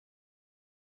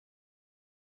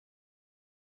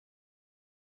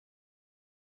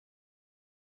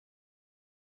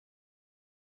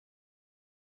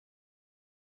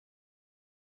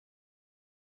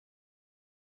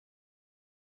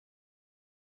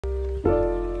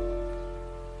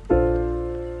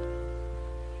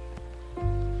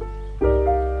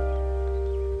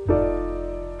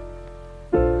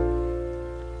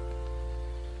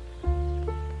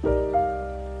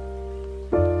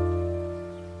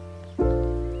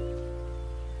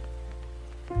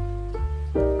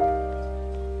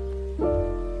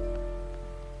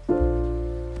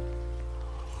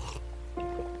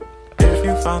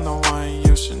you found the one,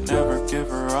 you should never give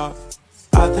her up.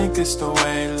 I think it's the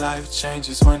way life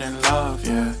changes when in love,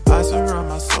 yeah. I surround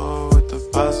my soul with the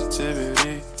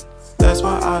positivity. That's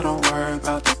why I don't worry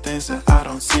about the things that I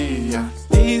don't see, yeah.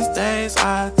 These days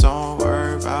I don't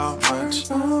worry about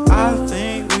much. I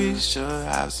think we should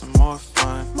have some more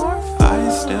fun. I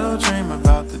still dream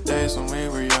about the days when we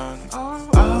were young.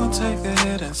 I'll take a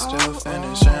hit and still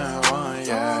finish in one,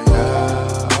 yeah,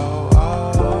 yeah. Oh,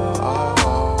 oh, oh,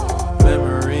 oh.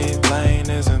 Memory lane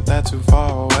isn't that too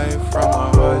far away from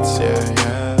our hearts, yeah,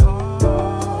 yeah.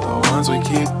 The ones we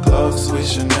keep close, we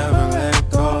should never let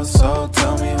go. So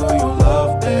tell me who you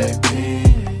love, baby.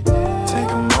 Take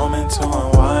a moment to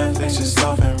unwind, fix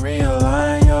yourself and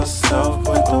realign yourself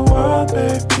with the world,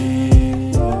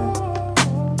 baby.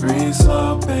 Breathe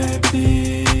slow,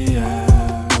 baby, yeah.